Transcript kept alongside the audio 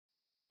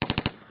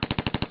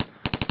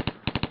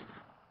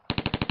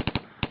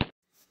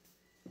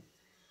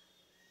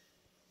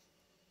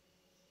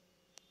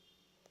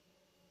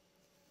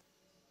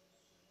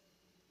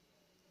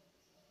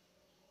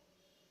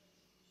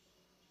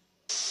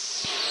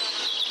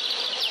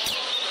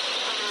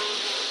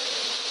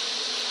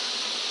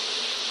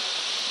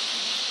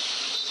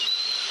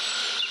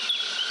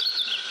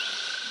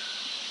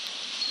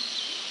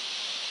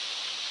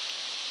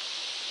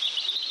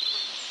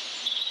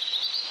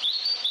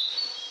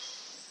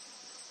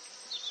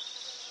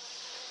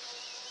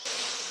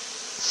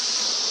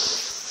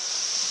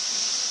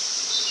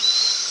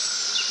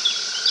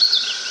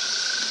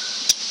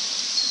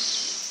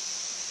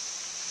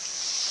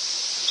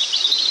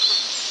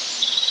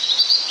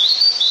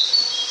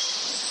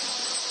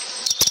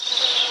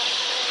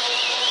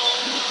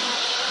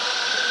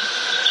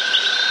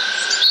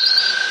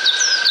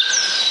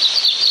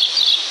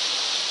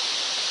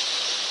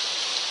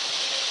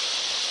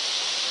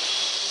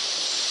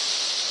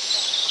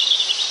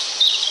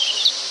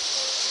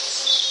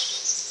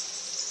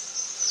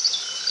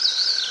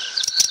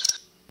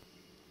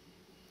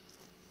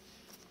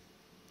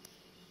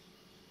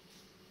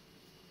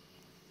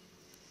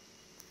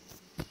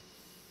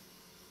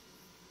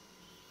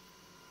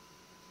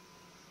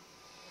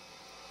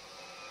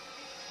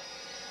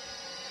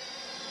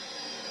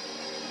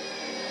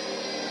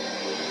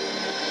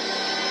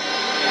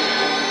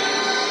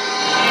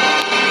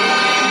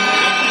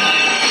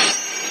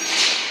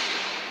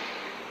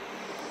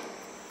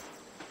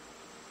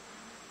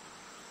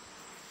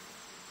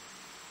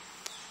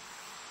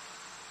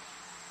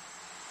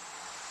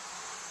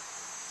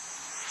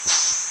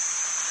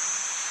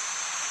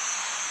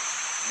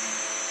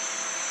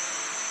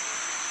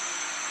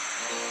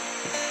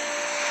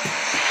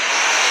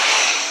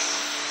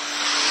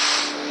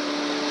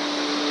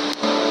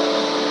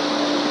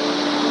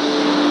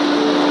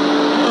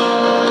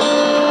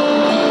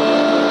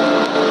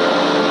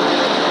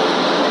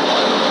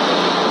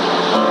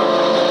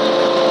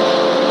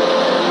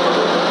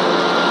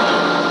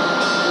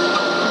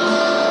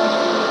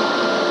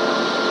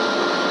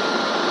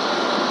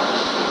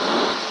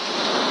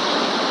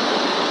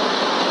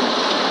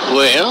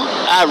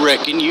I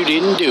reckon you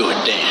didn't do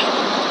it then.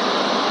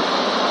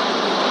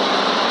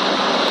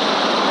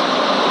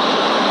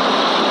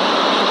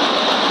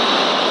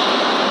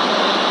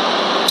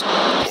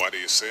 Why do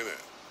you say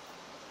that?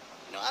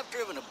 You know, I've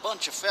driven a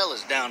bunch of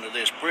fellas down to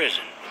this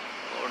prison.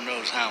 Lord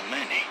knows how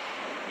many.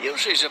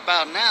 Usually it's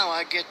about now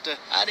I get the,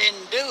 I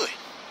didn't do it.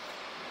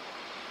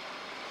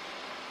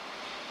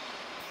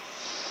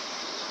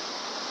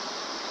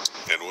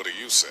 And what do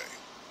you say?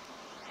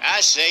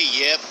 I say,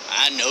 yep,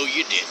 I know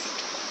you didn't.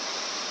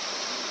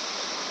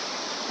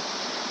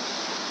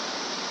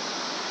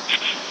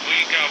 We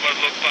got what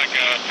looks like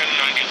a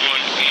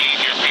 1091E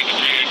near Beach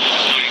Ridge,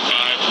 95.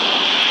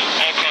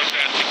 All cars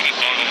have to keep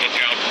on the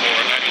lookout for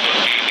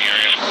 91B in the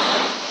area.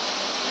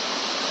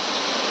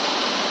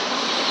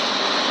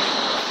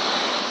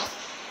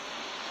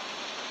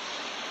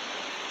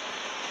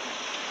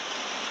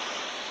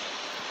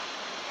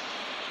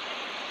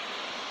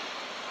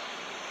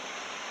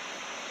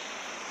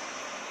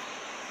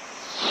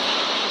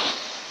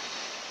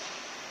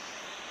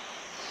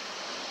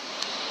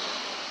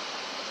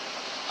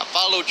 I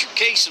followed your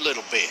case a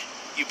little bit,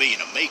 you being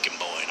a Macon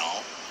boy and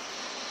all.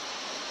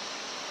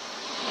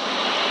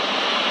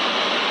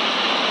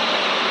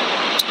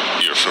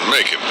 You're from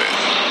Macon,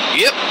 then?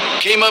 Yep,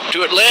 came up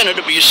to Atlanta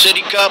to be a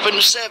city cop in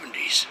the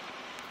 70s.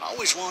 I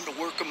always wanted to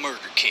work a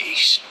murder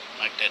case,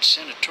 like that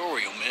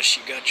senatorial mess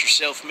you got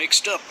yourself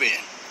mixed up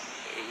in.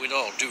 With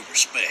all due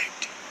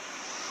respect.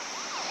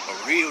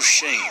 A real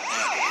shame,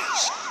 that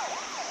is.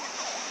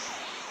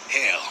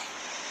 Hell,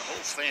 the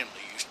whole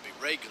family used to be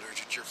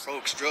regulars at your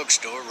folks'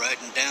 drugstore right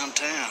in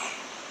downtown.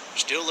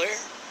 Still there?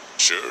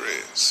 Sure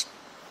is.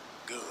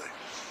 Good.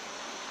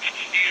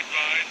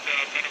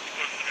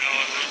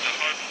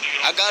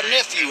 I I got a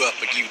nephew up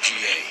at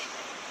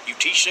UGA. You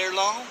teach there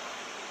long?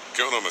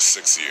 Going on my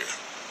 6th year.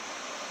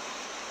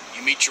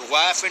 You meet your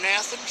wife in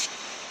Athens?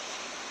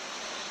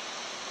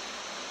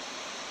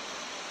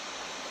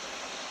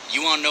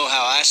 You want to know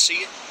how I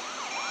see it?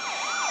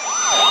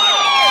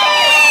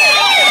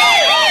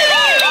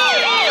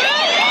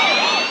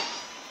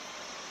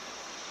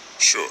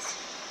 Sure.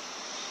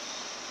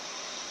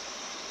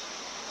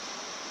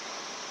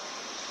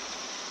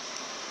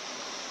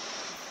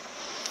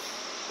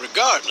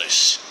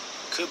 Regardless,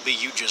 could be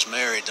you just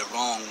married the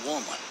wrong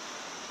woman.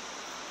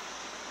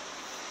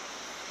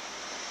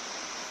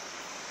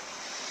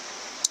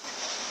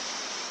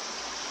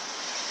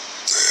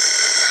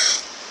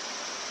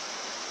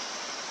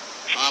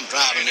 I'm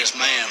driving this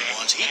man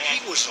once.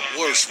 He was the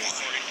worst one.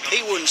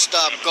 He wouldn't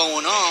stop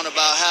going on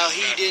about how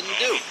he didn't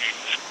do it.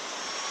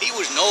 He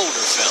was an older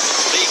fella,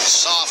 big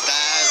soft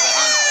eyes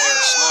behind a pair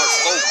of smart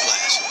folk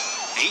glasses.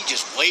 He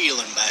just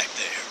wailing back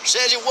there.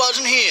 Says it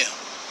wasn't him.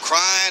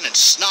 Crying and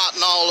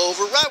snotting all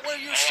over right where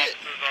you're sitting.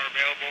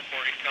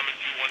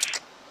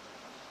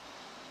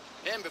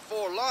 Then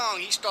before long,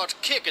 he starts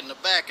kicking the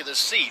back of the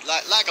seat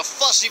like a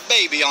fussy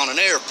baby on an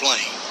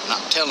airplane. And I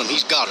tell him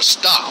he's got to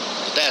stop.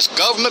 That's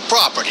government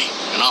property,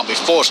 and I'll be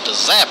forced to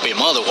zap him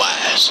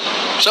otherwise.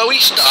 So he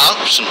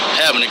stops, and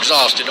having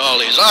exhausted all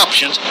his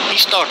options, he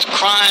starts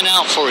crying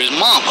out for his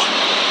mama.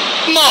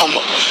 Mama,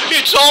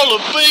 it's all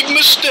a big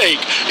mistake.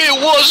 It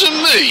wasn't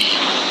me.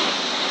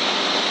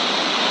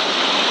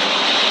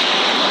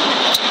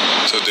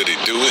 So did he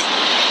do it?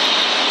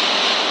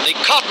 They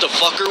caught the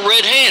fucker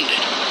red-handed,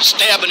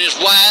 stabbing his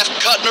wife,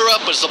 cutting her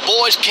up as the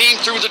boys came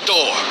through the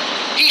door.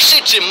 He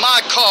sits in my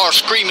car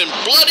screaming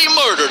bloody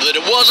murder that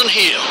it wasn't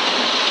him.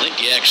 I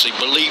think he actually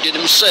believed it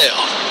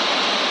himself.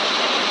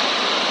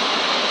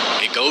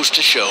 It goes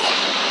to show,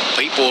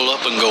 people will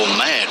up and go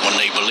mad when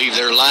they believe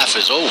their life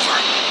is over.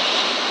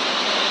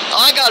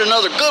 I got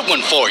another good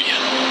one for you.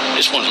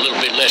 This one's a little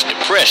bit less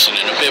depressing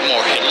and a bit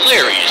more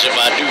hilarious, if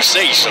I do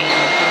say so.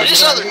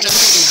 This other time...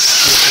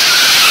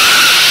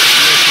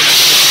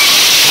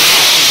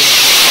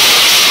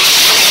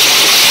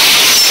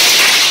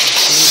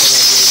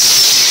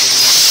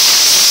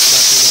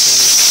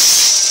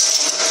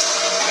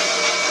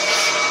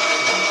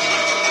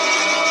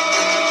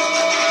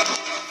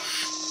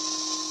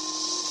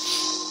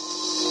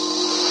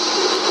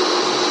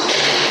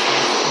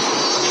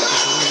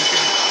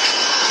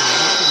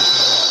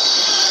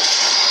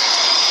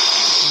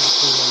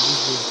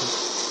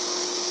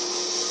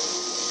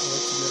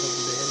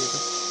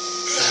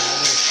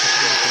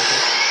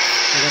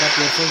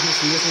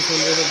 seriously सुन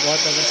रहे तो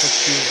बहुत अगर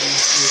सच्ची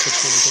ये सब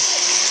चली तो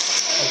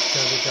अच्छा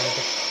क्या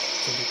होता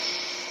चलिए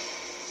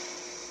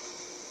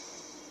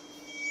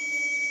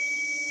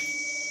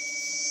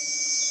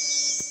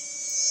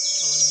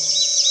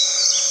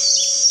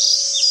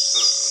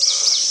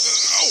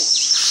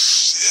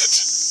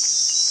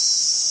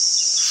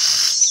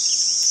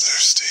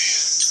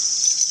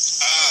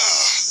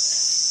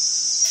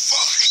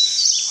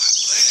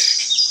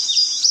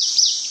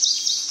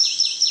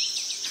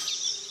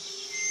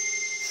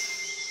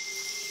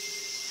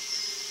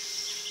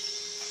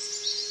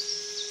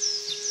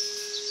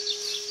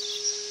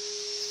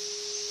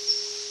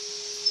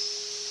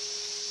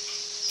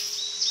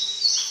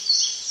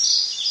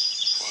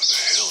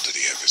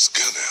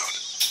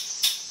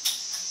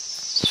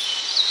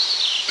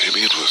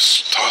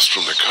lost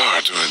from the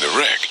car during the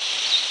wreck.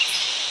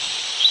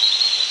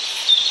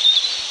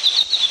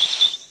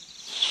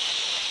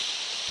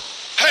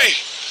 Hey!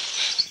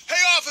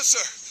 Hey,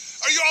 officer!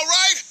 Are you all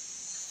right?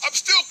 I'm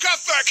still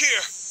cuffed back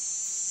here.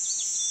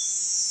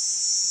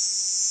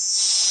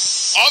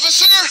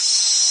 Officer?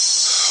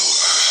 Oh,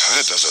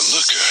 that doesn't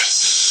look good.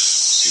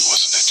 He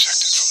wasn't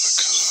ejected from the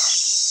car.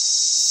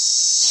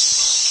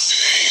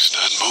 He's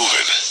not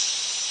moving.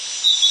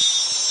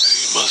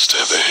 He must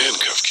have the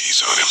handcuff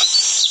keys on him.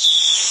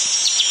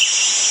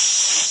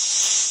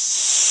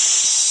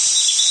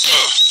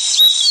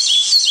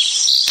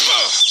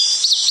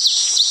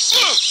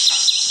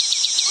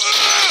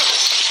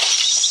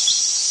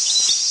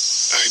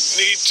 I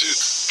need to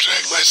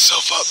drag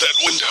myself out that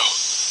window.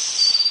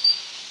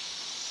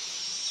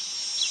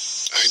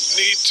 I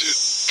need to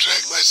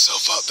drag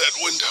myself out that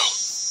window.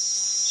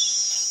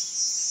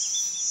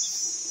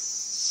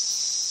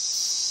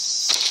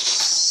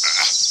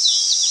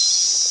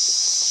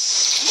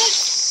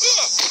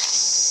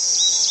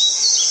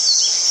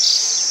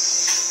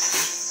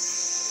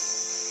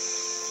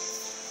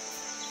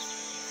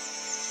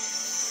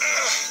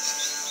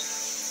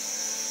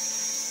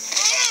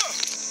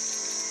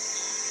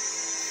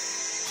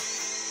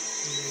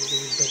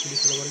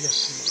 Police वाला मर गया।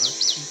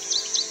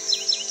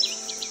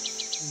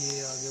 ये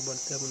आगे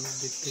बढ़ते हैं, अपन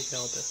देखते क्या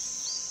होता है।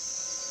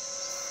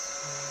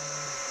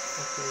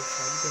 ओके,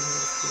 शाम को हम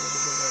उसके बाद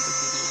बना भी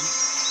देंगे,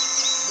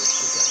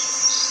 देखते क्या होता है।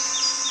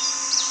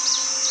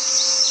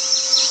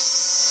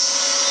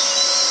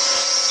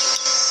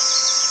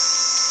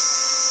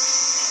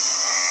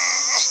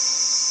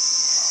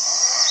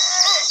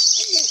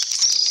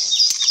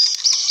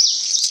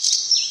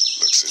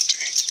 Looks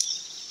empty.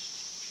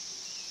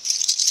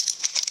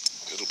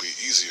 It'll be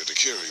easier to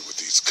carry with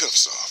these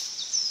cuffs off.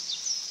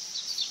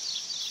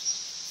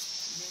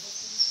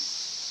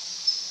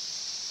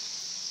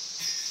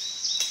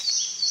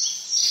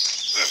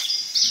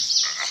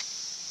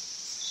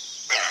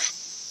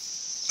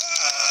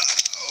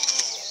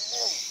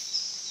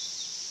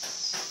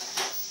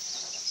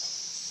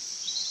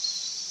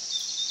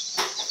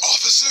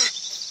 Officer?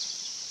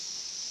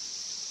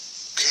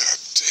 God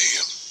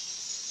damn.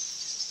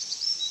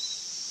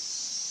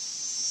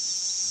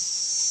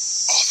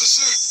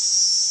 Officer?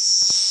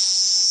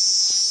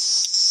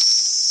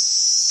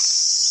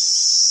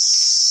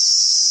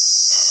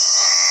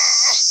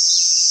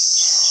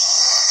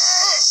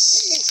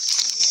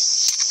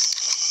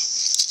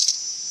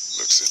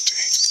 Looks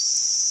empty.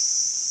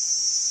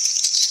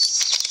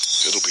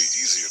 It'll be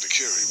easier to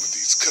carry with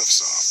these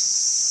cuffs off.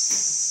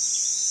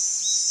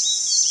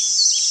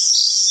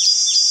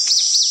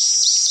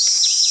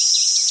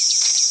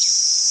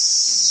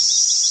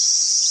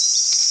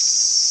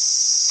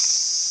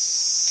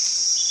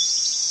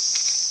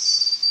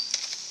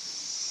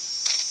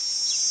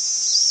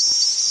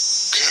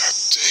 God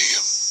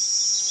damn.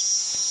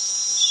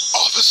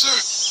 Officer?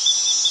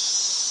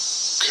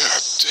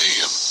 God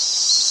damn.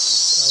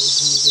 चाबी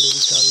ढूंढनी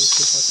पड़ेगी, चाबी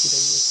इसके पास ही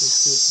रहेगी, तो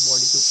इसके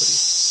body के ऊपर ही।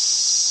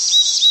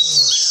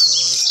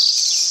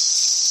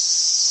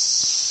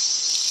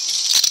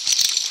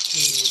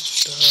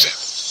 Shit.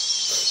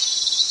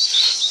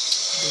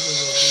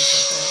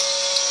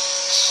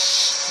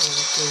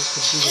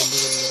 खुद भी जल्दी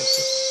बंद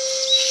रखते।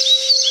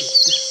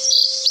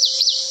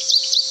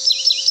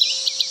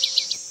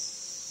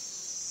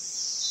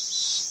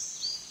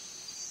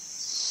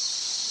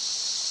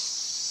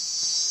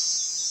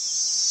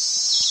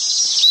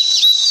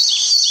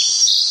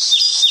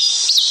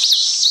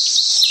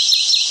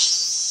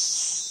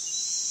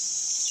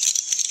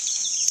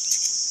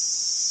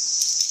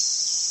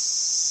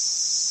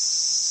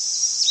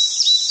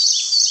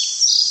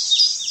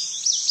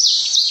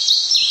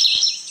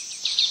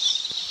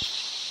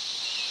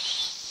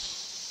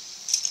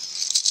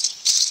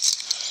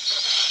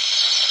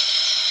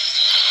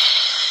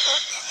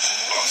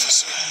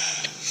 Officer.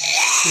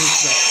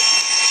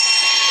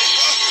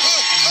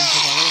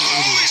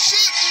 होली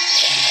shit!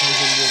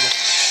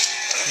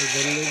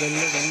 गन्ने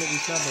गन्ने गन्ने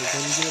पीछा भाई,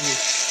 गंदे नहीं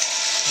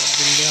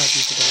गंदे हाथ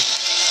पीछे तरफ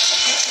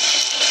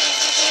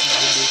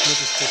देखने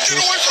तो Get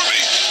away from me!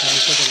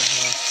 हमेशा चला।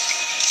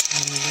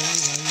 हाँ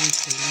भाई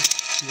सही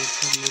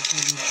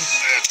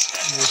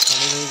वो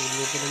साले भाई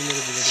बुल्ले पर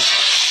मेरे बुल्ले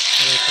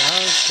क्या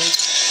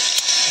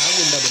क्या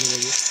गुंडा बनेगा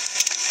ये।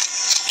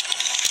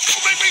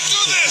 Don't make me do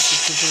this!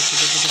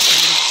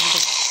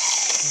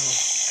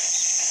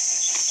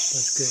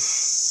 बच गए,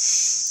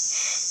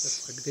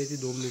 फट गई थी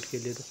 2 मिनट के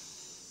लिए। तो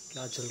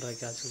क्या चल रहा है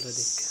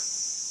देख के।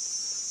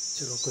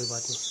 चलो कोई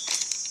बात नहीं।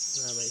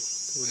 हाँ भाई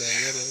तू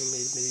ड्राइवर नहीं,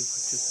 मेरी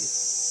फट चुकी है।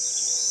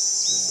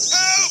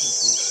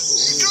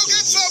 Go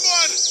get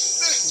someone!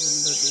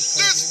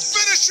 They're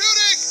finished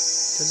shooting!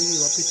 चली गई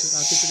वापिस,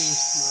 आके चली गई।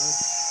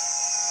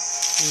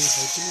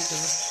 हेल्प नहीं कर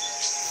रहा।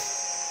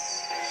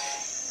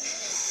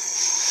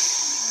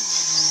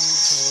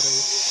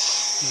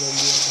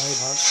 जल्दी भाई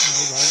भाग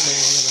भाग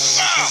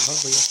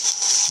भैया,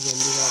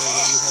 जल्दी भाग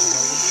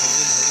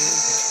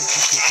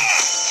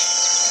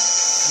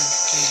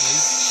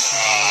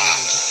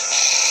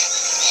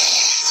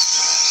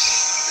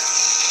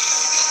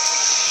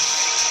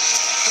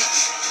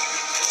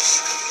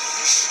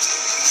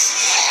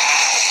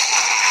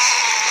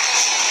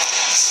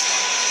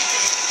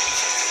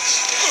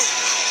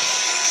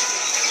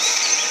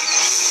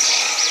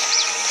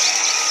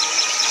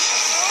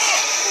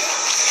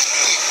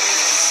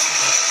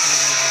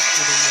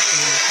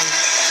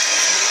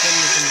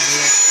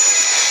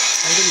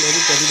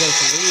पहली बार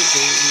खेल रही है तो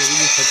मेरी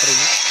भी फट रही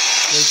है,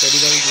 मैं पहली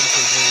बार गेम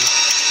खेल रही हूँ,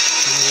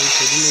 मैं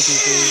खेली नहीं थी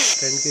तो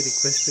फ्रेंड के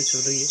रिक्वेस्ट पे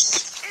चल रही है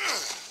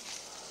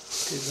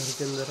कि घर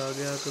के अंदर आ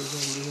गया तो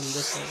जल्दी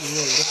अंदर से नहीं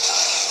आएगा,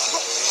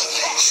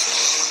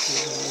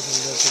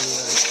 अंदर तो नहीं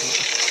आ रही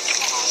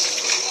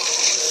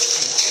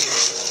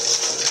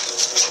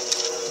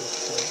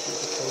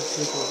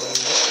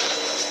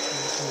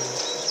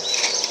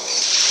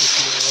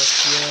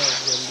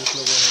जल्दी से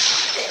लोग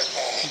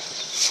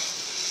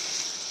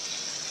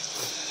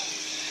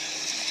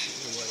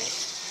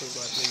कोई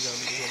बात नहीं, जान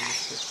दी जल्दी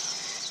से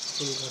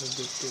अपन घर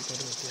देखते कर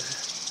रहते हैं।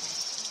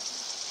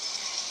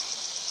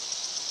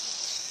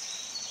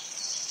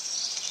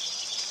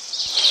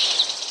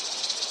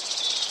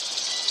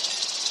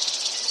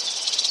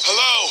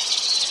 Hello?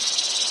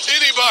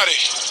 Anybody?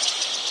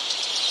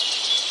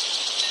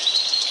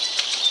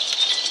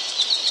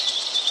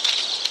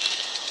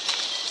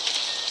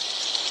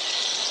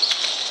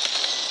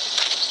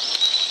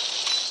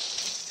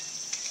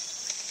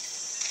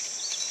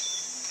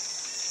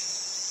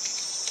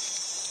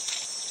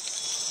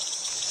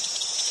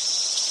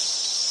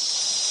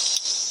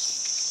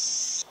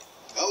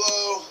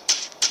 Hello?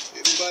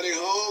 Anybody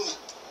home?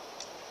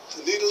 I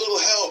need a little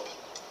help.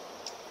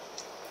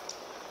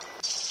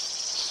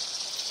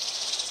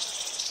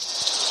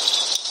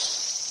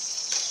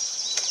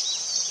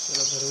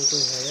 घर में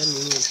कोई है या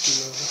नहीं है इसकी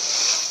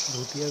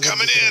भूतिया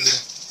Coming in.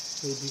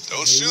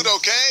 Don't shoot,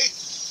 okay?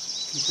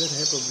 किधर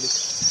है पब्लिक?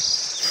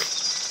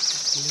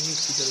 नहीं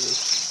किधर गई?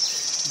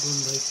 ढूंढ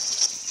भाई।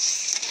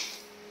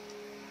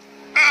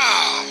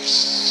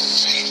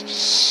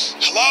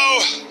 Hello?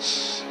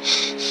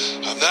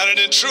 I'm not an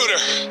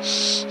intruder.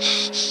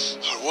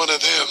 Or one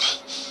of them.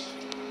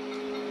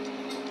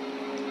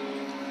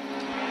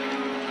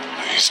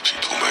 These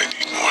people might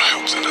need more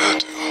help than I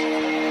do.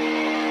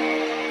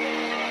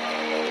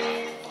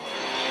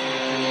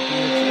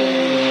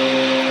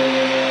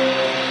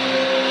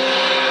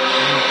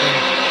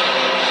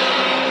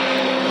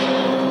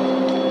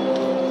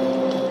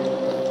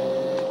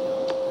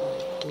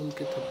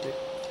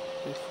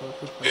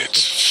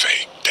 It's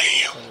fake,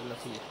 damn.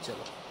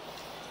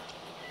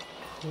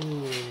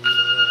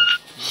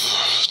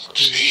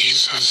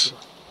 Jesus.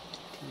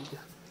 ठीक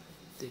है,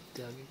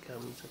 देखते आगे क्या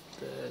मिल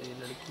सकता है। ये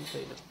लड़की का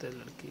ही लगता है,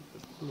 लड़की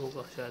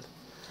होगा शायद।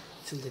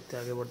 चल देखते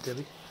आगे बढ़ते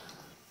अभी।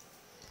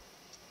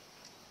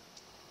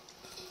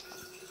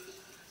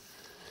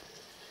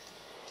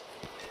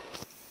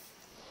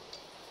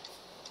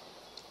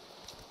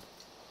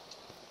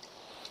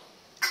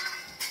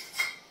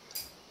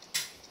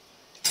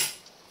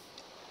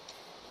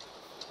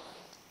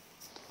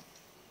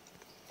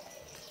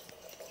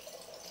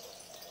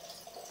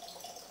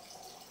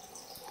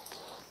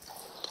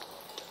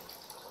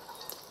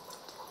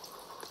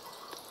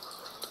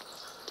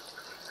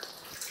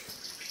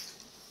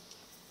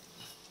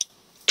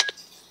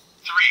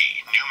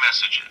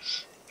 Messages.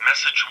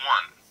 Message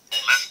 1,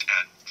 left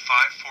at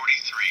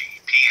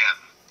 5:43 p.m.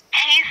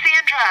 Hey,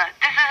 Sandra.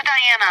 This is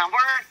Diana.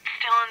 We're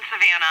still in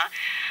Savannah.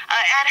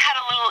 Ed had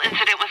a little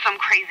incident with some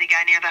crazy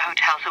guy near the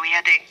hotel, so we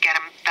had to get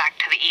him back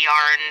to the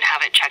ER and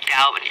have it checked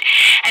out.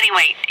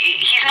 Anyway,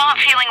 he's not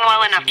feeling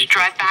well enough to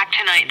drive back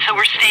tonight, so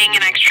we're staying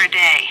an extra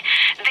day.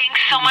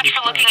 Thanks so much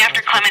for looking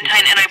after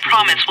Clementine, and I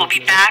promise we'll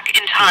be back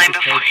in time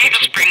before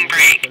spring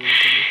break.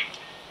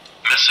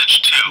 Message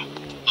 2,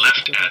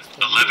 left at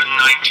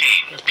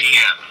 11:19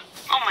 p.m.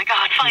 Oh my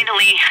God,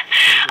 finally.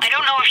 I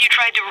don't know if you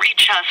tried to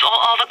reach us.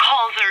 All the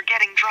calls are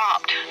getting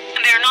dropped.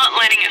 They're not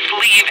letting us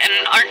leave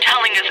and aren't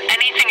telling us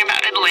anything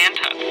about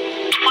Atlanta.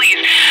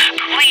 Please,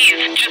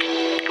 please, just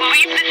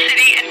leave the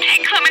city and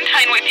take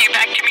Clementine with you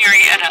back to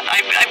Marietta.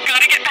 I've got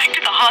to get back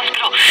to the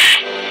hospital.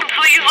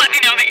 Please let me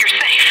know that you're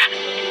safe.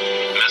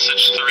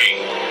 Message 3,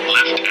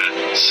 left at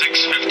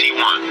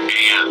 6:51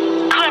 a.m.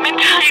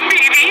 Clementine,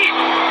 baby.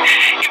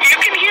 If you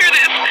can hear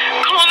this,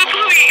 call the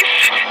police.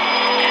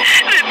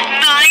 That's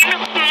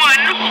 911.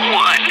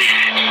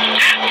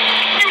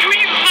 We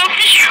love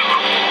you.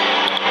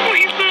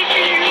 We love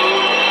you.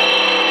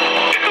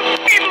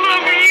 We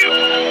love you.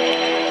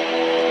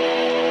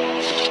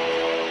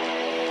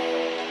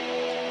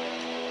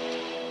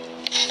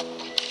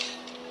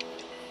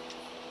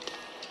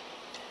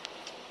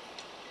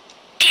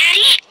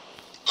 Daddy?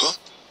 Huh?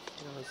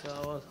 यहाँ से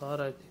आवाज़ आ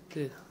रहा है,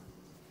 देखते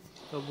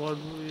अब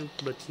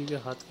बच्ची के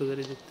हाथ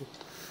वगैरह देखते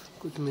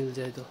कुछ मिल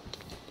जाए तो।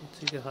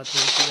 बच्ची के हाथ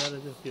में जा रहे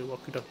थे, ये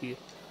वॉकी टॉकी है,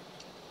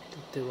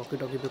 देखते वॉकी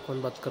टॉकी पे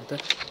कौन बात करता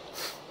है,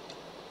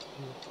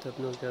 देखते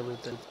अपने को क्या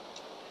मिलता है।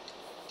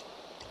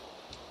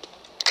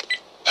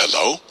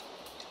 Hello?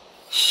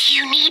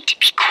 You need to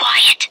be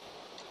quiet.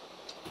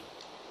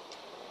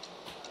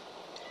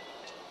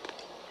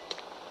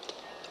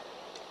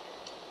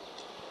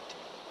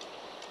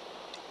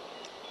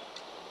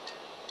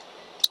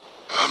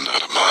 I'm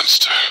not a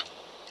monster.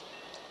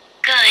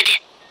 Good.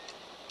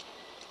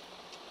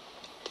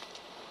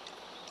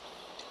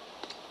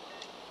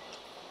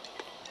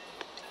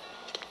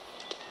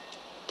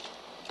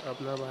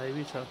 अपना भाई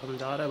भी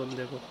समझा रहा है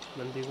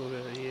बंदी को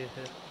ये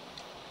है,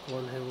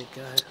 कौन है वो,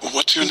 क्या है।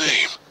 What's your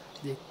name?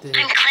 देखते I'm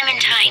हैं। Clementine.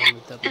 Clementine.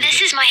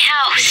 This is my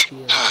house.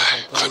 Hi,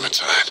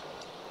 Clementine.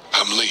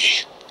 I'm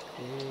Lee.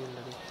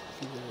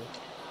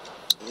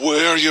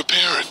 Where are your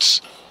parents?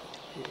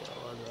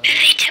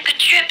 They took a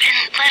trip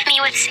and left me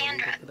with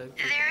Sandra.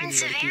 They're in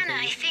Savannah,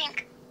 I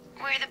think.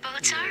 Where the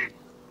boats are.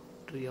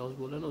 Tree house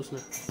बोला ना उसने.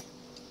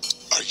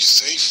 Are you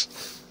safe?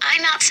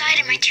 I'm outside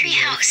in my tree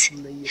house.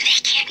 They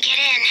can't get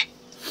in.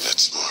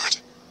 That's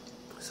smart.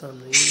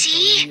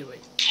 See?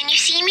 Can you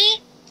see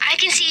me? I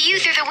can see you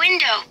through the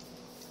window.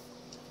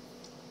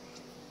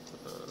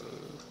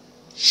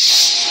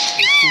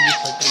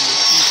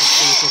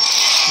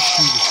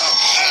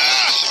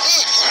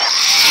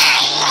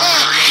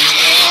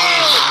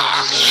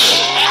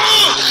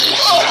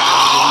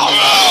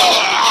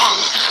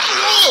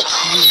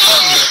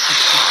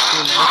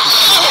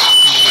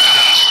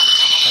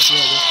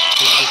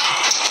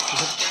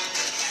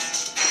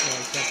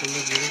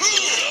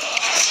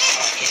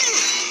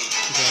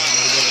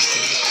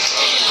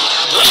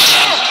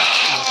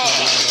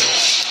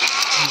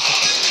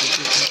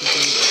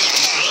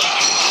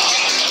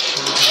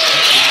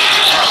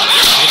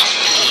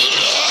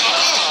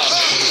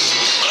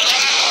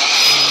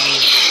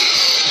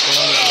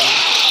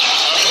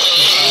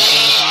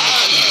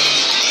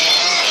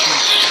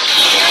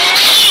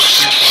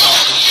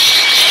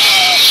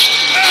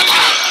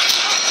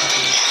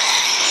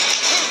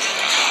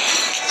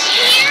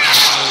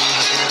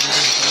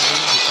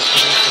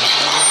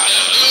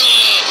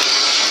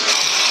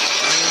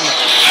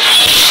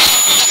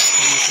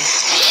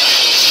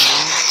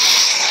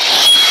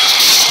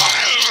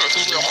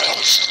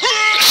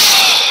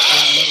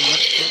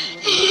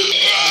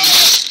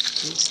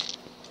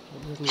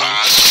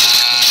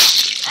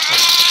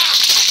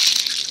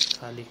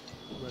 खाली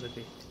मर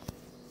गई.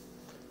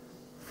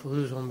 Full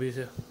zombies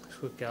है.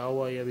 इसको क्या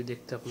हुआ ये अभी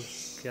देखते हैं अपन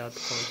क्या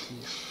होती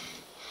है.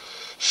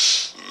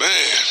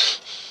 Man.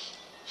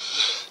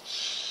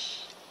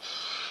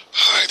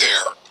 Hi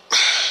there.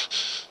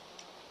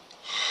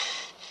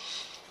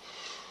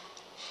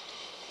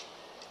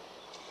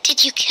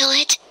 Did you kill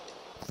it?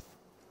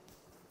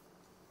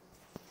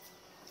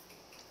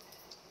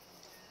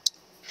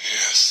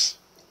 Yes.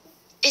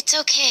 It's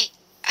okay.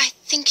 I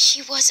think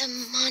she was a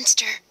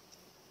monster.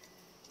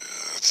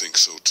 I think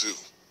so too.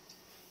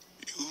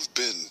 You've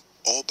been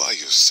all by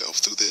yourself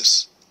through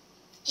this?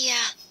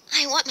 Yeah,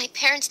 I want my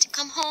parents to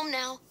come home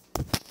now.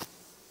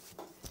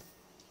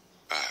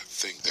 I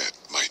think that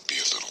might be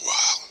a little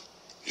while,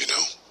 you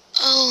know?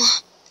 Oh.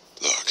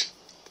 Look,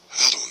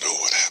 I don't know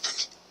what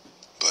happened,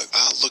 but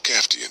I'll look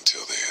after you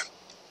until then.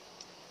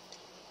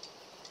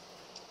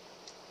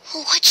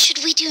 What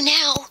should we do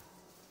now?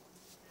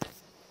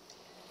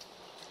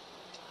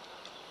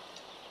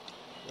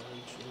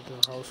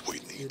 We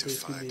need to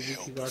find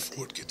help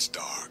before it gets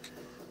dark.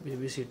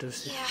 Baby seater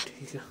से.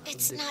 ठीक है.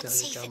 It's देखते not हैं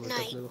safe क्या at मिलता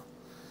है night. अपने को.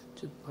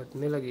 चुप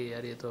फटने लगी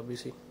यार ये तो अभी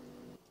से.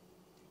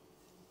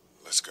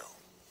 Let's go.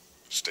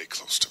 Stay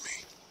close to me.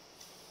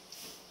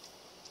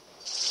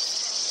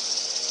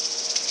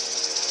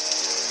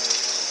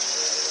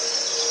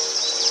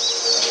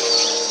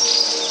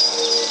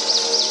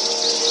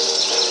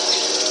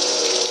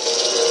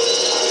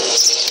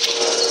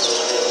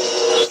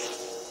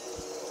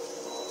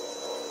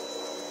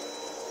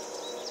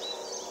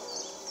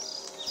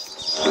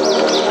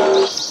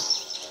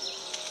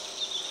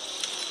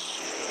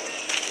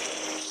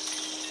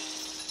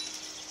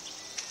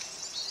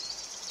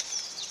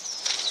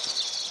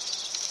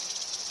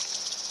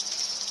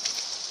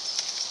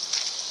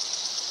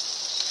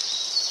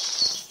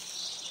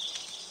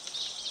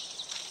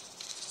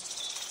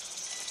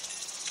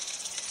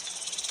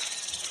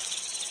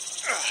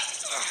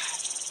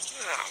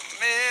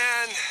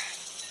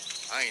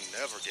 I ain't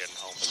never getting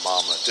home to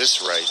Mama at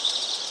this rate.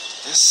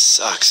 This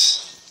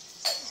sucks.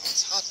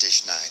 It's hot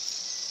this night.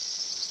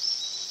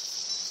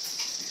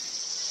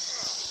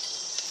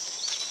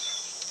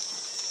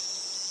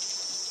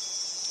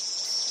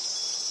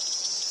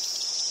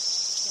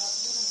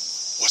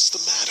 What's the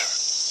matter?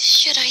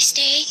 Should I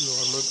stay?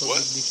 Normal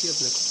What? Public दिखी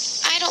अपने को.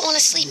 I don't want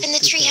to sleep in the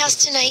treehouse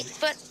tonight,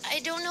 but I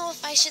don't know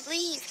if I should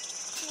leave.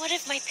 What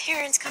if my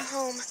parents come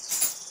home?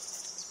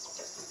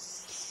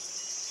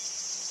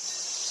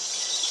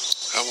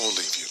 I won't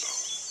leave you alone.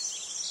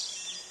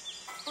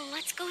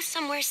 Let's go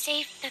somewhere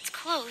safe that's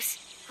close,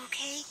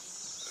 okay?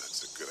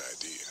 That's a good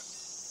idea.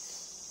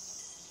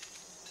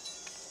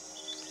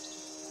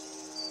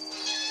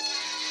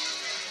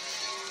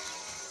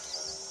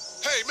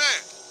 Hey,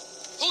 man!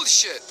 Holy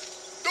shit.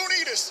 Don't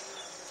eat us!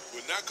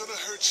 We're not gonna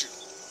hurt you.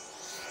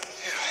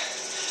 Yeah.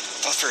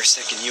 Thought for a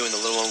second you and the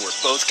little one were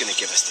both gonna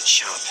give us the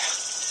chomp.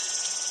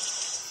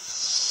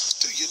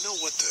 Do you know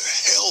what the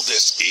hell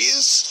this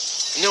is?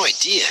 No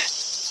idea.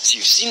 So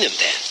you've seen them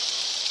then?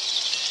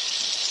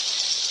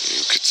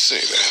 You could say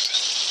that.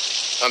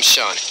 I'm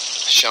Sean.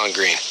 Sean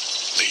Green.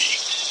 Lee,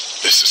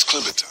 this is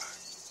Clementine.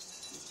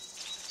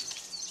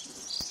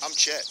 I'm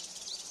Chet.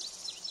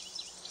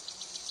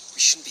 We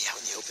shouldn't be out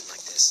in the open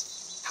like this.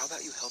 How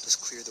about you help us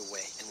clear the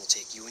way, and we'll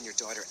take you and your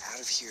daughter out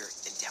of here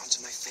and down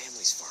to my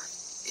family's farm.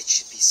 It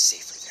should be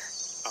safer there.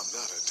 I'm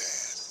not a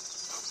dad.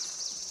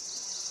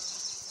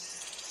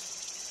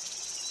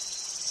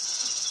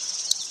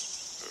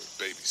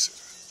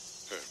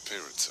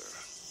 parents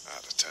are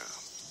out of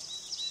town.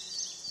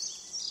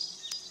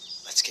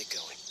 Let's get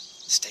going.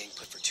 Staying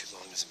put for too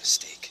long is a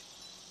mistake.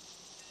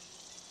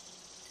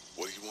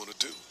 What do you want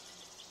to do?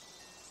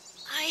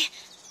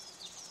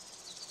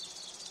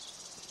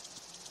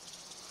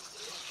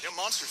 Them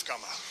monsters come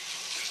out.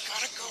 We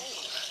gotta go.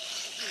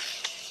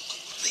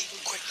 Lee,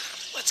 quick,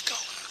 let's go.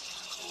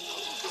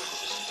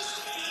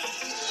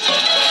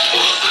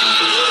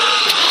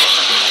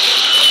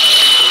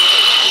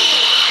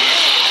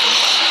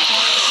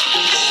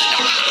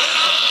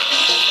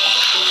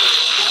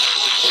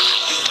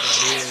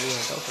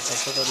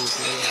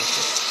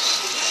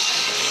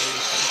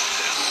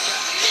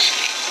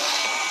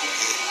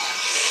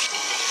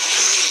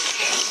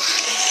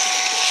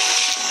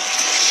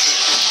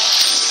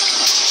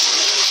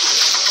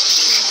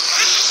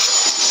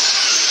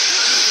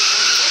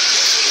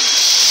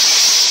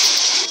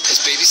 As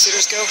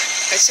babysitters go,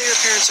 I'd say your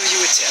parents owe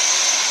you a tip.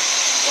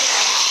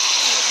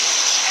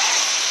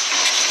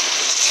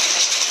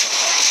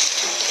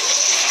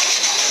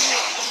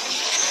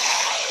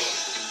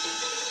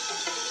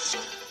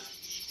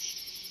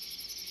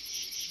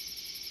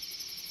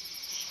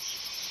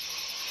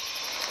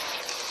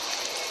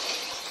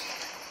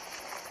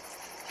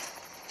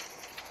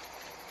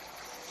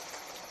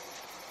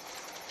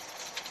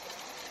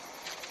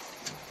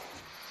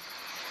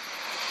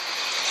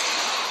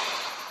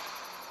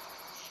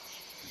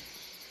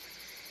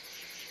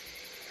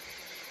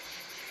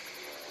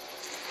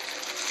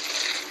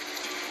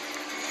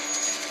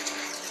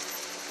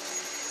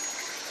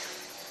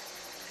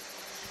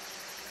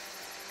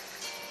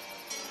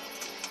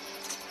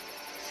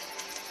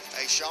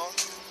 Hey, Sean,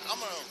 I'm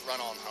gonna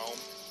run on home.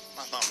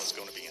 My mama's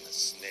gonna be in a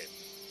snip.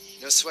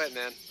 No sweat,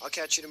 man. I'll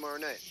catch you tomorrow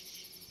night.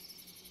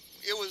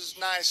 It was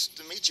nice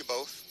to meet you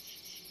both.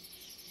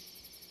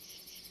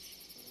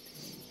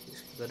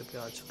 इसके घर पे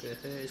आ चुके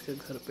हैं. इसके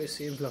घर पे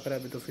safe लग रहा है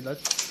अभी तो फिलहाल.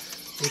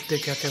 देखते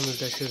क्या क्या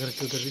मिलता है इसके घर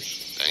के उधर भी.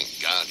 Thank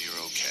God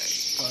you're okay.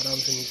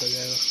 आराम से निकल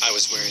जाएगा. I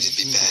was worried it'd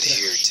be bad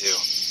here, too.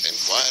 Been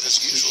quiet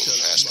as usual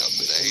the past couple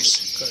of days.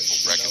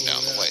 Reckon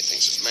down the way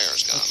thinks his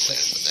mare's gone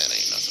limp, but that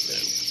ain't nothing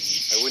new.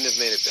 I wouldn't have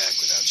made it back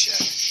without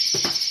Chad.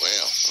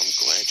 Well, I'm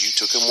glad you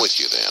took him with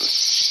you then.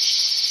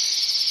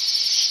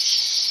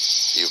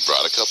 You've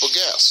brought a couple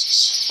guests.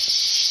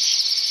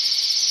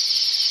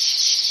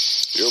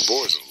 Your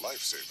boy's a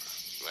lifesaver.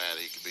 Glad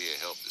he could be a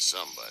help to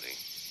somebody.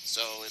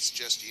 So it's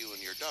just you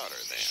and your daughter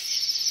then?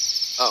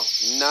 Oh,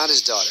 not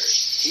his daughter.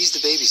 He's the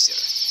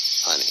babysitter.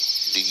 Honey,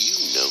 do you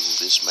know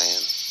this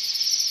man?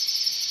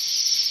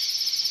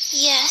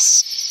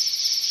 Yes.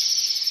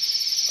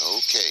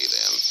 Okay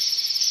then.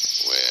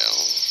 Well,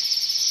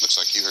 looks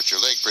like you hurt your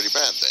leg pretty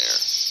bad there.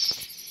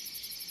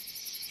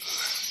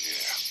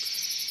 Yeah,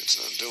 it's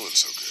not doing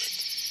so good.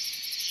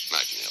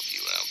 I can help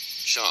you out.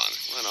 Sean,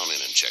 run on in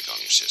and check on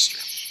your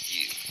sister.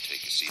 You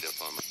take a seat up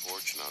on the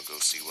porch and I'll go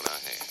see what I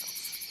have.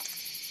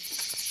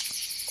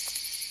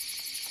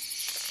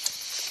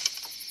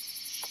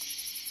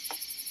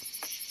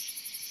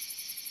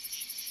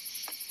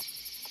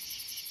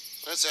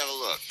 Let's have a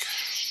look.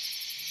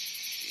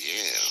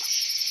 Yeah,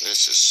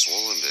 this is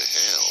swollen to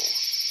hell.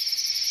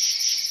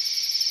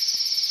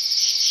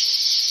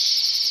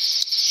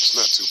 It's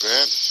not too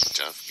bad.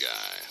 Tough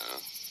guy, huh?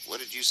 What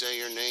did you say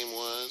your name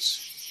was?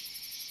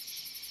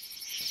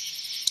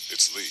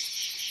 It's Lee.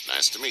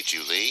 Nice to meet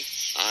you, Lee.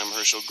 I'm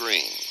Herschel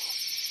Green.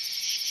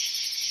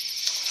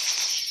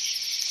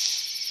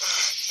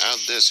 How'd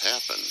this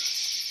happen?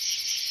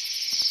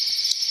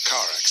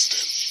 Car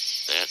accident.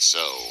 That's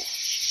so.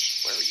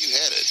 Where were you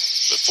headed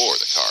before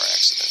the car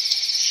accident?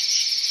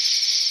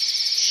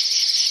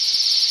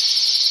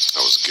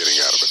 I was getting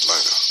out of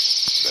Atlanta.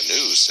 The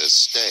news says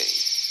stay.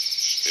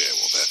 Yeah,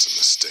 well, that's a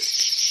mistake.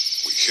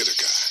 We hit a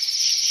guy.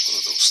 One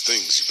of those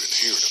things you've been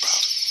hearing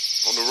about.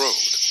 On the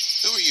road.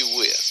 Who are you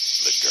with?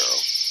 The girl?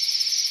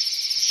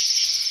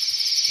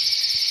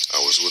 I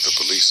was with a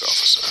police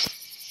officer.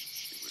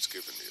 He was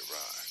giving me a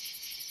ride.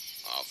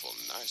 Awful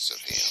nice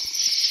of him.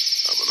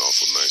 I'm an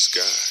awful nice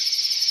guy.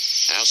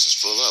 House is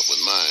full up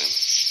with mine.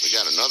 We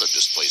got another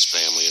displaced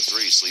family of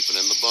 3 sleeping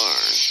in the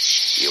barn.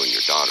 You and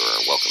your daughter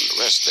are welcome to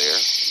rest there,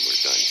 and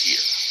we're done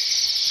here.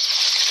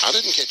 I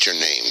didn't get your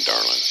name,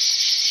 darling.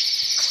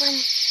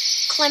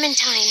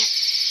 Clementine.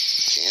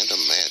 Can't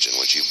imagine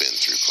what you've been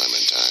through,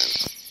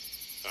 Clementine.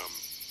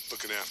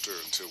 Looking after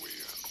her until we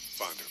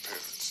find her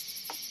parents.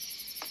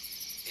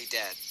 Hey,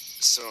 Dad.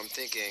 So I'm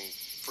thinking,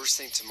 first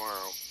thing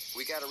tomorrow,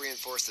 we gotta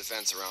reinforce the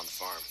fence around the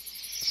farm.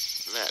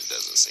 That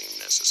doesn't seem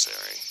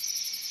necessary.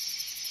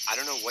 I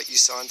don't know what you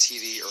saw on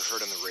TV or heard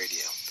on the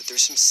radio, but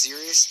there's some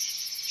serious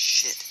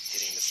shit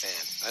hitting the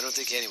fan. I don't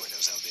think anyone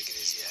knows how big it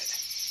is yet.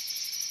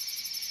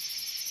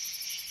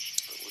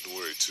 I wouldn't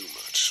worry too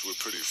much.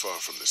 We're pretty far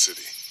from the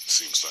city.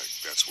 Seems like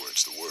that's where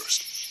it's the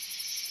worst.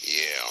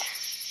 Yeah.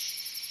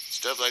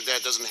 Stuff like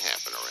that doesn't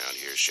happen around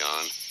here,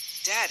 Sean.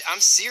 Dad, I'm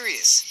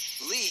serious.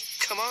 Lee,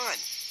 come on.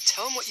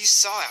 Tell him what you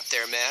saw out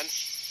there, man.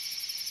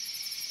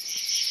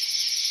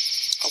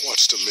 I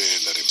watched a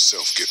man let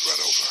himself get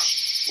run over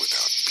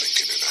without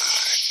blinking an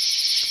eye.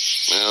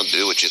 Well,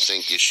 do what you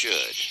think you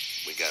should.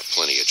 We got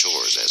plenty of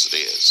chores as it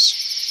is.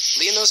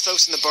 Lee and those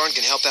folks in the barn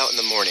can help out in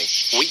the morning.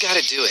 We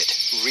gotta do it.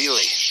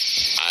 Really.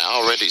 I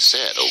already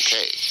said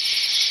okay.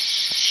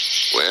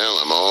 Well,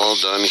 I'm all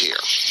done here.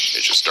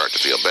 It should start to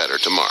feel better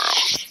tomorrow.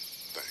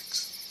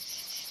 Thanks.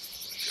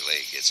 If your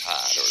leg gets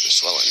hot or the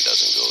swelling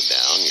doesn't go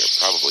down, you're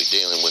probably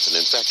dealing with an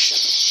infection.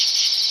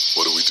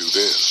 What do we do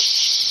then?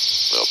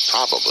 We'll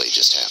probably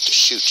just have to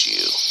shoot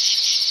you.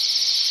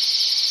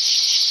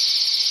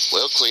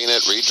 We'll clean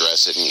it,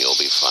 redress it, and you'll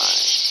be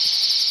fine.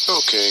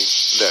 Okay,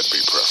 that'd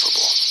be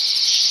preferable.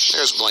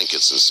 There's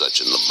blankets and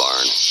such in the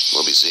barn.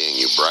 We'll be seeing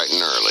you bright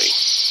and early.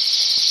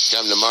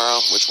 Come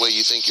tomorrow, which way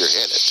you think you're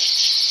headed?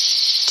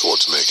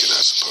 Towards Macon,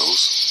 I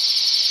suppose.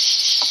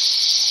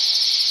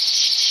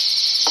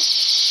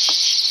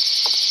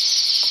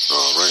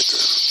 All right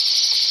then.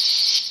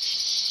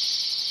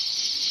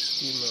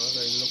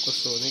 इन लोग को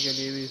सोने के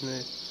लिए भी इसने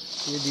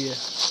ये दिया।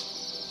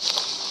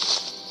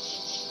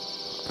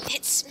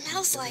 It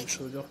smells like.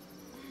 सो जाओ।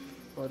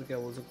 और क्या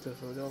बोल सकते हैं,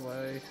 सो जाओ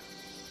भाई।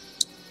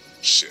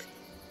 Shit.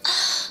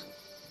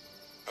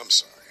 I'm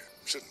sorry.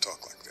 Shouldn't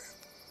talk like that.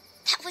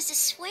 That was a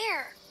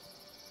swear.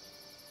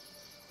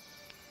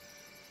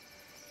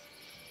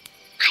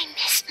 I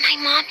miss my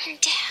mom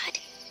and dad.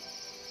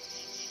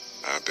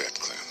 I bet,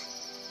 Clem.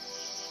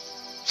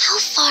 How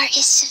far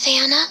is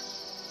Savannah?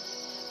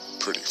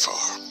 Pretty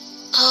far.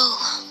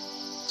 Oh,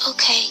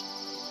 okay.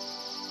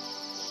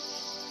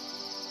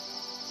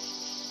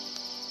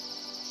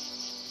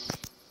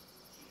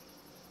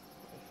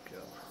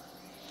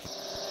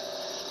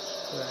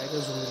 आएगा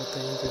zoom लगता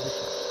है यहीं पे भी।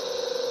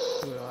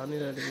 कोई आ नहीं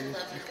रहा, लेकिन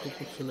इसको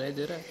कुछ सुनाई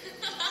दे रहा है।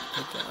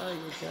 ये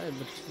क्या है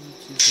बच्ची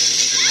चीज़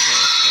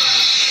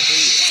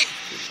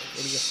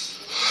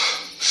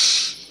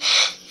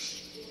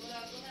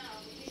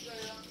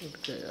उठ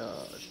गया।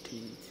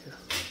 ठीक है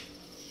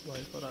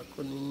भाई, पर आपको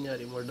नींद नहीं आ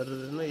रही। मर्डर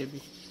है ना ये भी।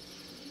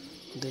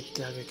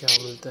 देखते आगे क्या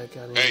मिलता है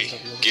क्या नहीं मिलता।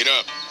 Hey, get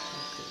up.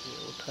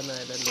 उठाना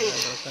है,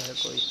 लड़का है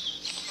कोई।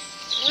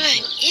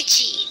 I'm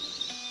itchy.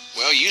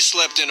 Well, you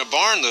slept in a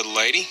barn, little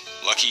lady.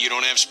 Lucky you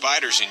don't have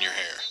spiders in your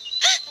hair.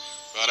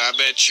 But I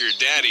bet your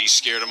daddy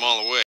scared them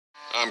all away.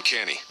 I'm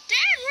Kenny.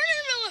 Dad, we're in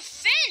the middle of a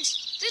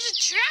fence. There's a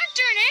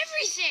tractor and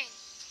everything.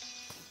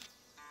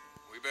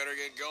 We better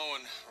get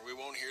going, or we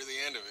won't hear the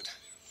end of it.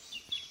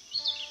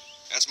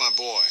 That's my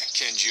boy,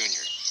 Ken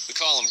Jr. We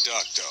call him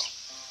Duck, though.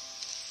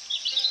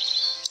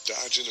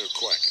 Dodging or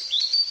quacking?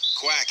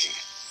 Quacking.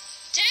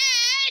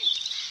 Dad!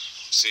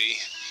 See?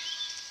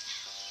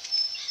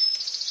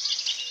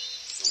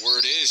 The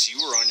word is you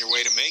were on your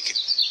way to Macon.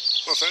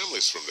 My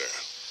family's from there.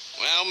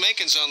 Well,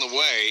 Macon's on the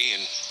way,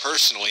 and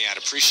personally, I'd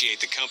appreciate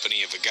the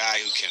company of a guy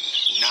who can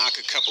knock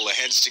a couple of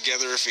heads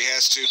together if he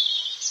has to.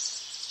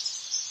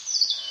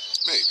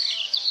 Maybe.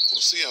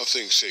 We'll see how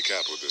things shake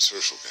out with this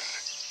Herschel guy.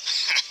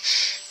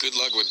 Good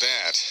luck with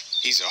that.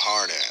 He's a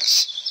hard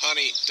ass.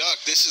 Honey,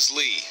 Duck, this is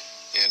Lee.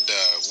 And,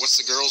 what's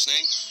the girl's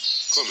name?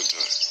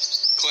 Clementine.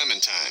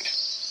 Clementine.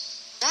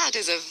 That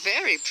is a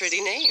very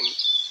pretty name.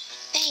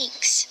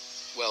 Thanks.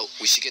 Well,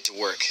 we should get to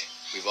work.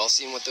 We've all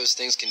seen what those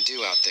things can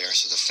do out there,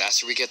 so the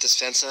faster we get this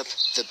fence up,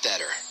 the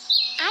better.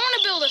 I want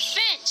to build a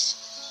fence.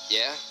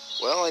 Yeah?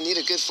 Well, I need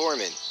a good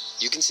foreman.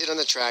 You can sit on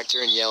the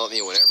tractor and yell at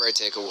me whenever I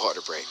take a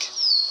water break.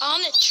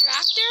 On the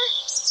tractor?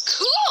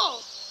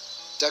 Cool!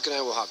 Duck and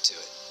I will hop to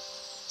it.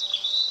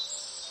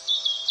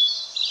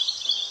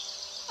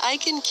 I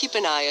can keep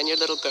an eye on your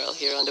little girl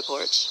here on the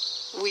porch.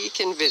 We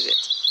can visit.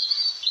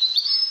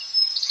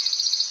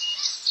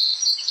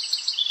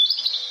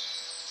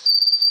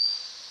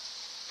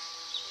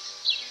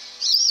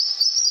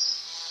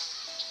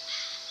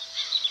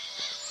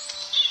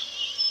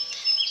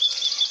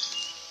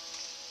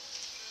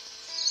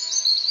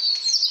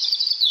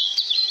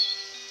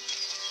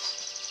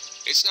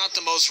 It's not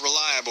the most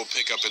reliable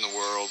pickup in the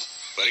world,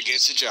 but it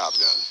gets the job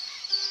done.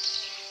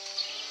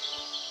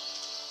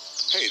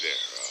 Hey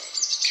there,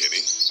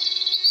 Kenny.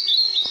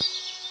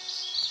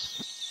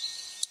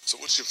 So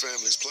what's your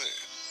family's plan?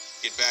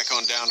 Get back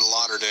on down to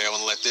Lauderdale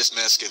and let this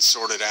mess get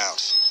sorted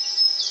out.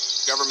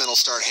 Government will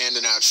start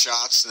handing out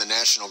shots and the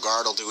National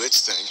Guard will do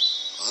its thing.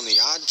 On the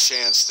odd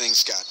chance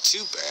things got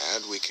too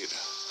bad, we could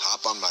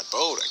hop on my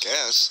boat, I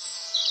guess.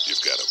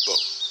 You've got a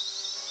boat.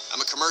 I'm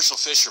a commercial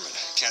fisherman,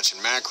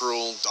 catching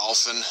mackerel,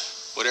 dolphin,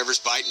 whatever's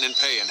biting and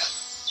paying.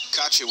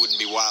 Katya wouldn't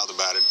be wild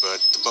about it, but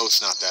the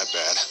boat's not that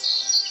bad.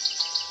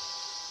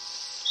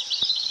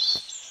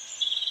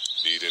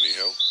 Need any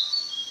help?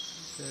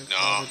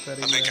 No,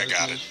 I think I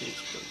got it.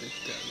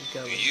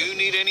 Do you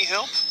need any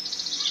help?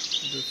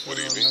 What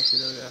do you mean?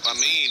 I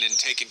mean, in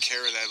taking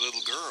care of that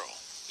little girl.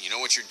 You know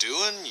what you're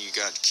doing? You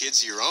got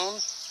kids of your own?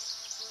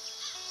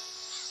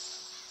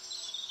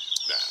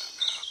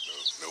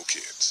 Nah, no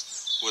kids.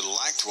 Would have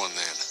liked one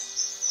then.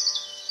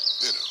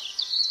 You know.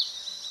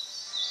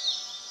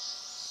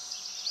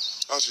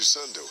 How's your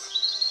son doing?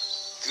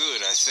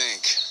 Good, I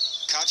think.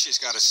 Katya's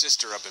got a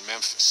sister up in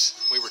Memphis.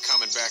 We were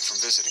coming back from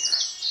visiting her.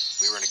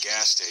 We were in a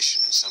gas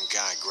station and some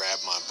guy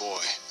grabbed my boy.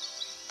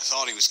 I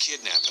thought he was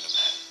kidnapping him.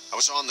 I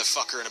was on the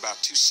fucker in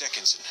about 2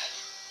 seconds and...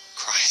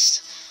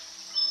 Christ.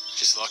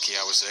 Just lucky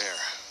I was there.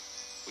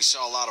 We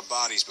saw a lot of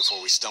bodies before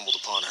we stumbled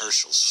upon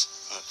Herschel's.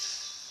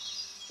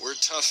 We're a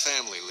tough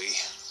family, Lee.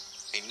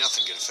 Ain't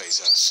nothing gonna faze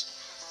us.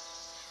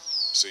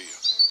 See ya.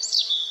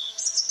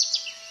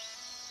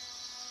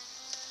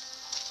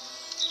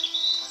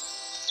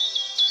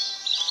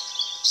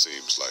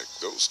 Seems like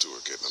those two are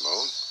getting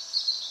along.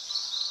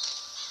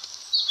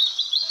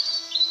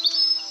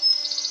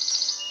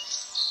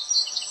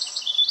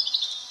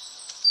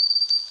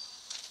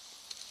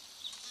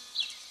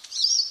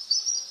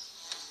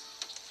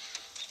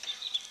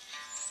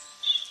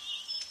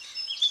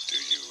 Do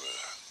you,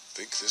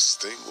 think this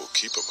thing will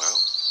keep them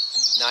out?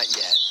 Not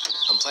yet.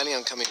 I'm planning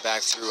on coming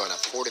back through on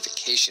a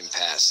fortification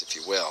pass, if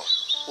you will.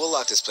 We'll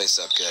lock this place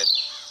up good.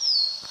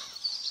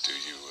 Do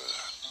you,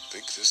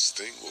 think this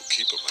thing will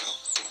keep them out?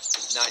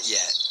 Not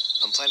yet.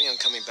 I'm planning on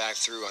coming back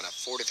through on a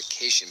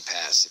fortification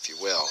pass, if you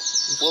will.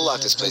 We'll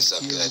lock this place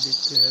up good.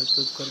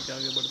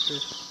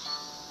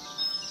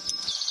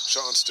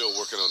 Sean's still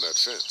working on that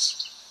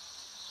fence.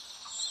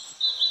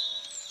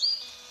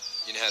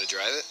 You know how to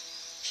drive it?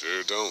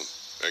 Sure don't.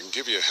 I can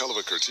give you a hell of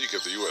a critique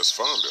of the U.S.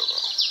 Farm Bill,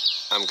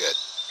 though. I'm good.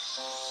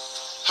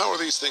 How are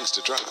these things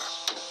to drive?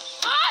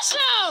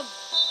 Awesome!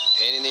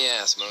 Pain in the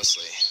ass,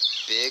 mostly.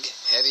 Big,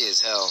 heavy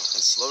as hell,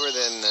 and slower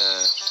than,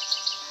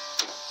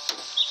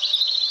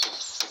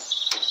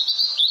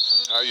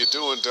 How you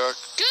doing, Duck?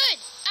 Good.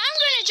 I'm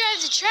gonna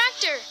drive the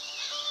tractor.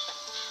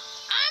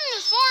 I'm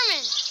the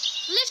foreman.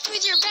 Lift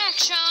with your back,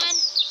 Sean.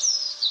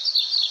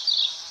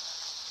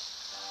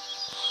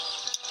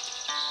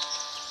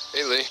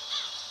 Hey, Lee.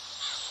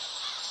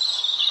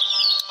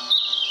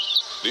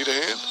 Need a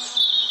hand?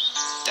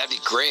 That'd be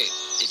great.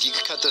 If you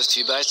could cut those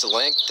 2x to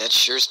length, that'd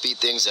sure speed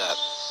things up.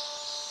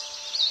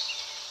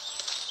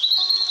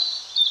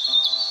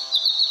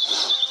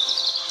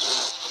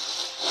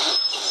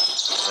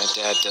 My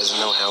dad doesn't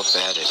know how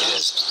bad it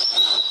is.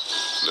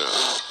 No,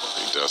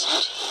 he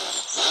doesn't.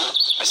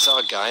 I saw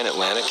a guy in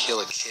Atlanta kill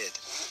a kid.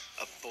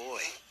 A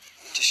boy.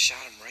 Just shot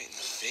him right in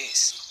the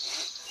face.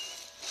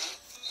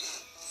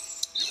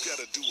 You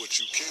gotta do what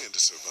you can to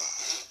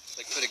survive.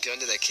 Like put a gun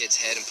to that kid's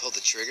head and pull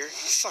the trigger?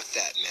 Fuck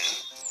that, man.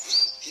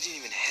 He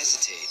didn't even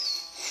hesitate.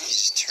 He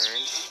just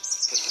turned,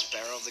 put the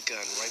barrel of the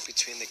gun right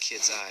between the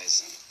kid's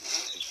eyes,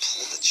 and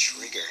pulled the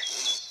trigger.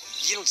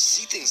 You don't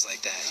see things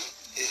like that.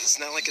 It's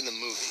not like in the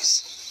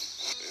movies.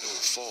 They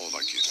don't fall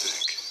like you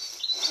think.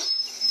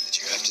 Did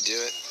you have to do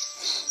it?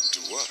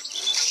 Do what?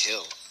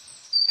 Kill.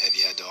 Have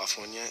you had to off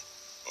one yet?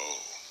 Oh,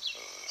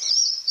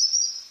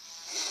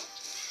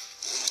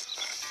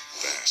 that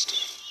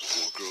bastard.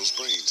 Poor girl's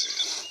brains in.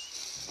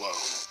 Whoa.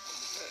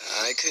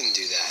 I couldn't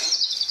do that.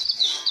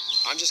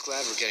 I'm just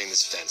glad we're getting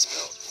this fence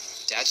built.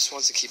 Dad just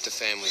wants to keep the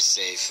family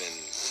safe and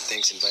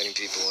thinks inviting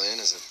people in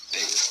is a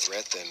bigger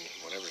threat than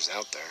whatever's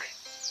out there.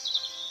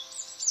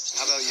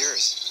 How about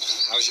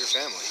yours? How's your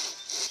family?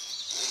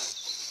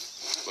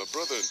 My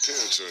brother and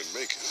parents are in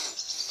Macon.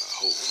 I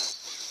hope.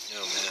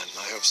 Oh, man,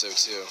 I hope so,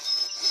 too.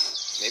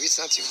 Maybe it's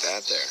not too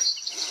bad there.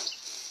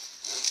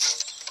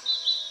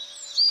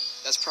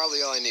 That's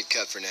probably all I need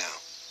cut for now.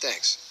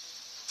 Thanks.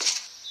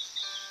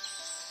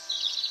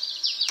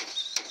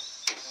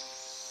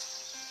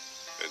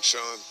 And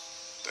Sean,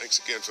 thanks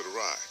again for the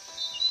ride.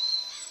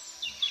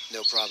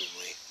 No problem,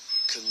 Lee.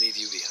 Couldn't leave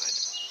you behind.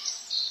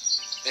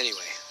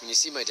 Anyway, when you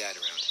see my dad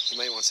around, he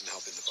might want some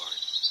help in the barn.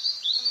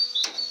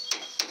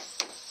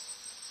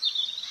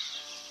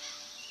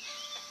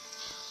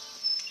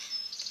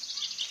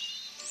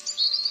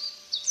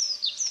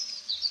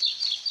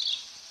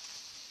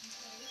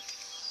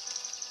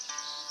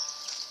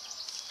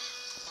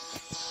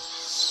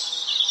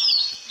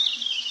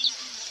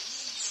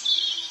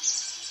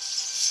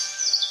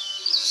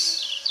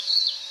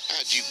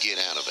 How'd you get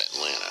out of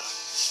Atlanta?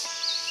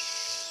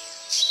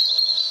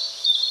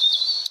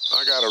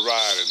 I got a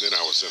ride and then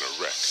I was in a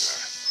wreck.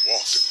 I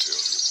walked until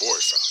your boy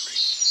found me.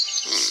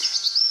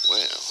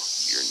 Well,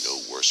 you're no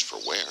worse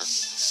for wear.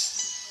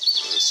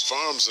 This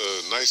farm's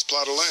a nice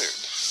plot of land.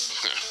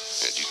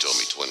 Had you told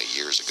me 20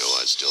 years ago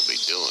I'd still be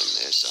doing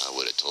this, I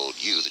would have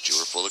told you that you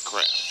were full of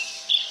crap.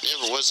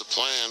 Never was a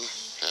plan,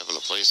 having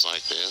a place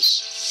like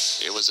this.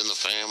 It was in the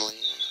family,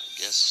 and I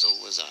guess so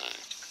was I.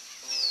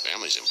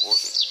 Family's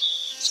important.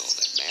 It's all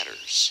that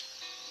matters.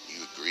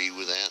 You agree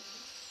with that?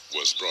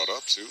 Was brought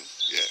up to,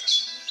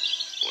 yes.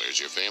 Where's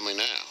your family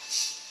now?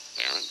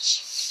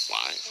 Parents?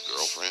 Wife?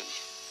 Girlfriend?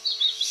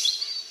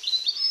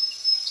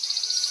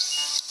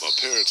 My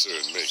parents are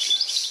in Macon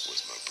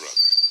with my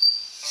brother.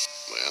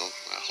 Well,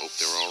 I hope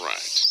they're all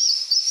right.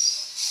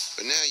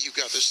 But now you've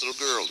got this little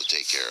girl to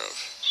take care of.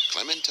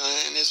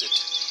 Clementine, is it?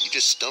 You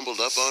just stumbled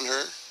up on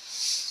her?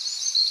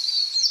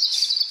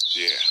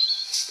 Yeah,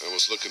 I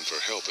was looking for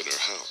help in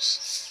her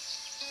house.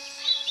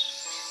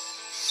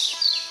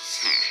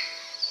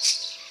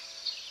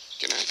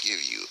 Can I give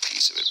you a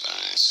piece of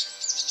advice?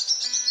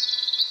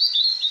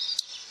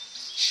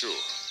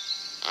 Sure.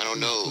 I don't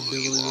know who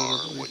you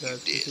are or what you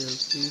did.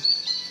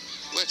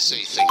 Let's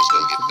say things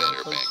don't get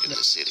better back in the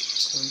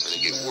cities, or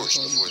they get worse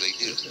before they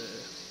do.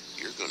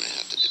 you're going to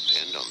have to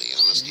depend on the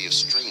honesty of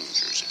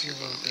strangers if you're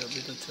going to make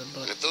it.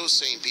 And if those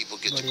same people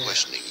get to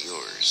questioning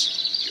yours,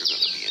 you're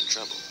going to be in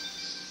trouble.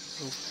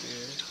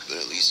 But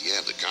at least you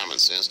have the common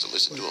sense to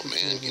listen to a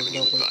man giving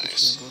you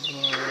advice.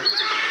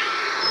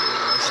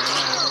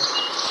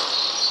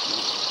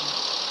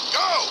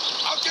 Go!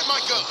 I'll get my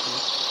gun.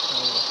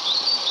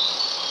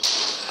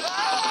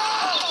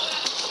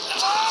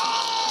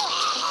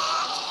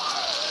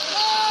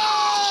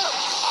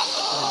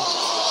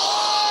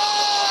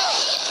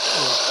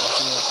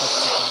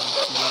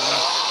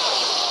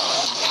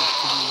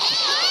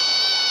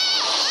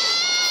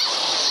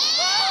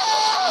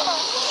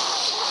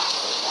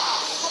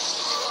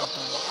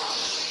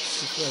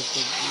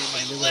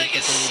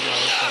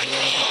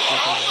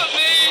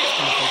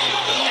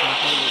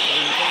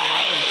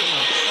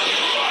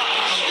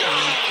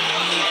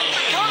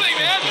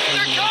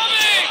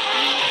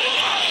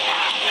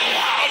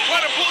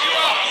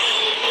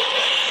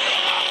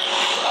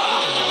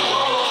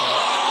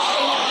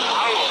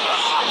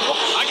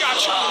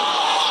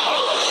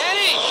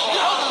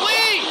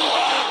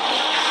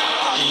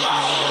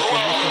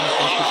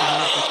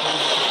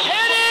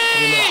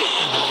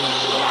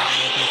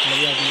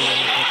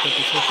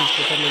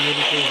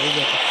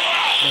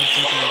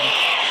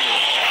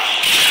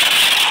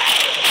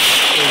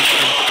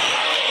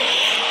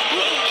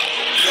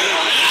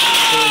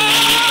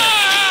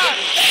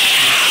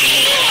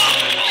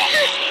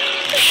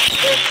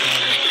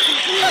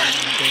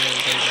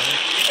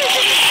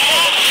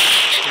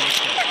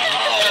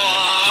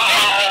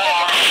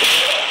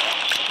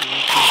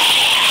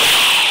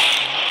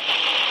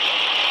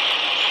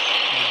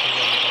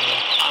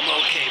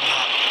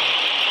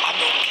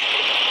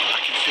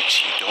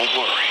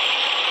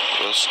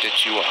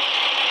 Stitch you up.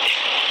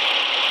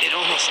 It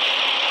almost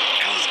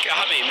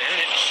got me,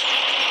 man.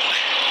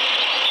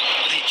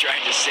 They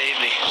tried to save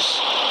me.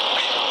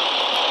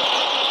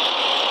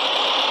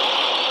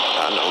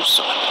 I know,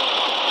 son.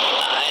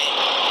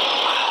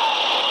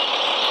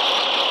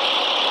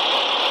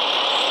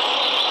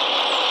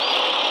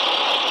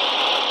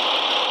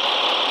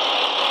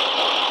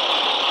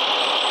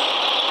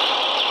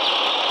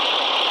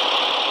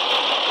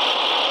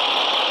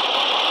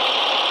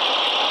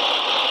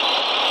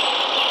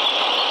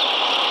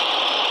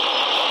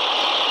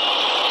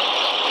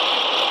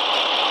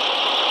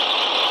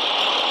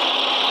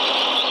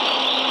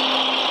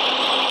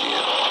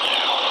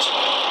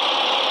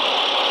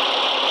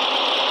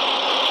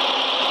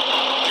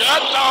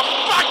 Get the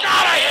fuck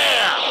out of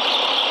here!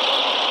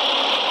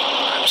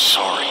 I'm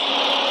sorry.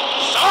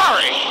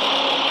 Sorry?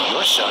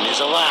 Your son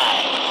is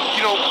alive.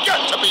 You don't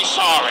get to be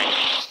sorry.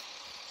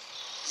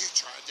 You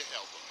tried to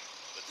help him,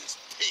 but this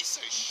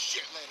piece of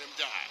shit let him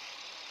die.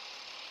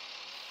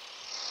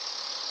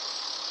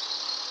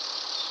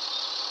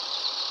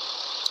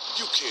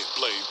 You can't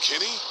blame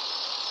Kenny.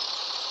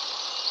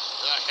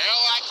 The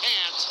hell I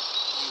can't.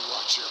 You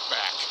watch your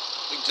back.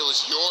 Until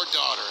it's your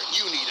daughter and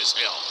you need his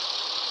help.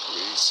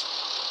 Please.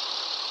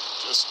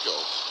 Just go.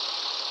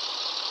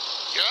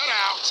 Get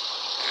out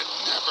and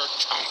never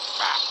come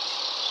back.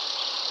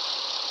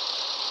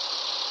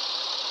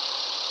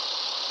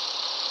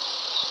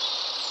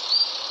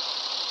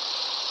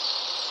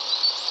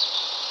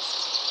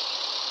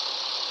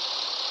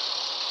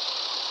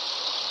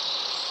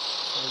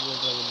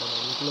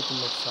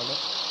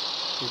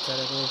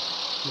 बेचारे को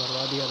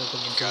मरवा दिया तो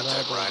got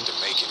that ride to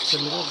make it if you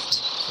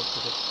want.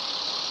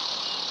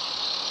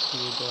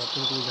 ये तो आपको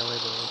भी जाना ही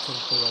पड़ेगा। चल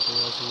कोई बात नहीं,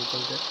 यहाँ से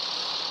निकलते।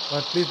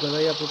 और प्लीज़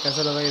बताइए आपको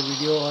कैसा लगा ये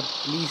वीडियो, और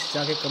प्लीज़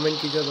जाके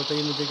कमेंट कीजिए और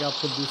बताइए मुझे कि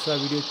आपको दूसरा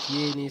वीडियो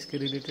चाहिए नहीं इसके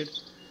रिलेटेड,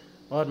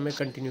 और मैं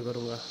कंटिन्यू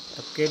करूँगा।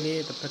 तब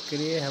तक के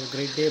लिए have a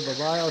great day, bye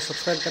bye. और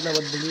सब्सक्राइब करना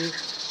मत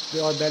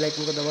भूलिए और बेल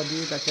आइकन को दबा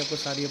दीजिए ताकि आपको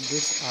सारी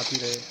अपडेट्स आती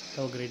रहे।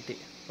 Have a great day,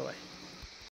 bye bye.